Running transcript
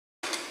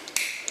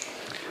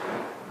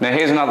Now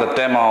here's another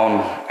demo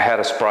on how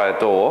to spray a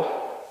door.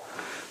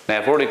 Now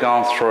I've already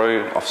gone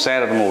through, I've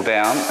sanded them all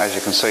down. As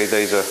you can see,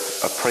 these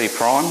are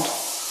pre-primed.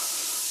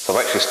 So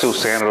I've actually still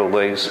sanded all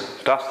these,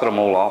 dusted them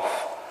all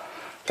off.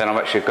 Then I've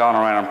actually gone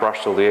around and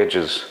brushed all the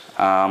edges.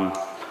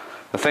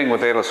 The thing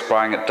with airless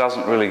spraying, it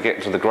doesn't really get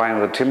into the grain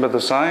of the timber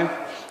the same.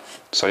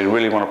 So you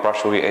really want to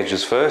brush all your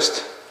edges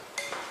first.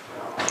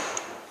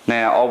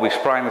 Now I'll be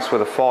spraying this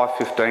with a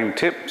 515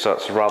 tip, so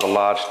it's a rather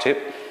large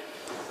tip.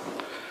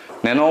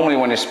 Now normally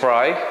when you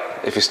spray,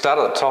 if you start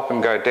at the top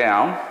and go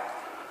down,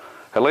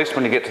 at least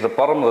when you get to the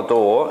bottom of the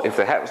door, if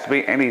there happens to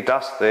be any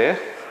dust there,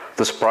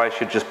 the spray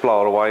should just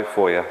blow it away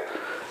for you.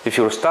 If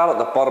you were to start at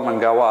the bottom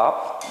and go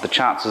up, the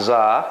chances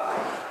are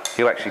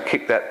you'll actually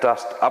kick that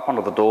dust up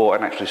onto the door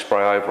and actually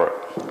spray over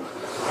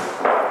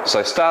it.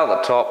 So start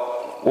at the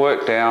top,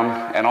 work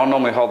down, and I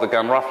normally hold the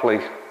gun roughly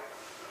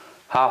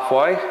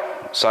halfway,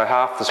 so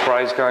half the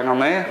spray's going on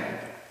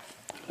there,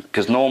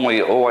 because normally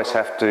you always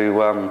have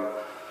to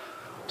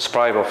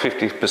spray by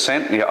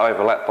 50%, you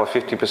overlap by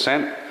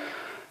 50%.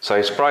 So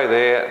you spray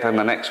there, then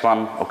the next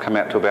one will come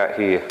out to about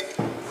here.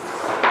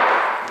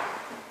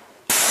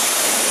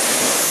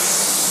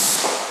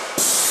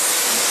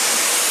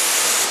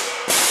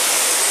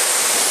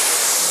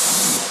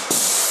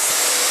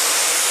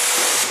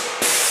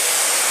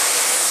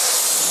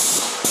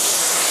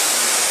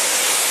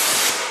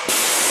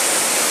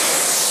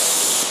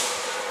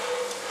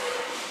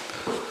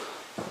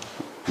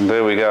 And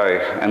there we go.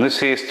 And this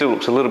here still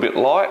looks a little bit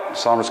light,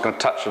 so I'm just going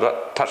to touch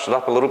it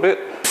up a little bit.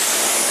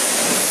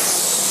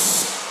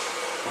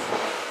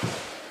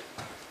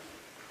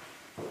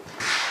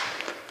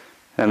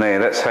 And there,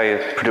 that's how you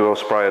pretty well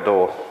spray a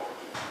door.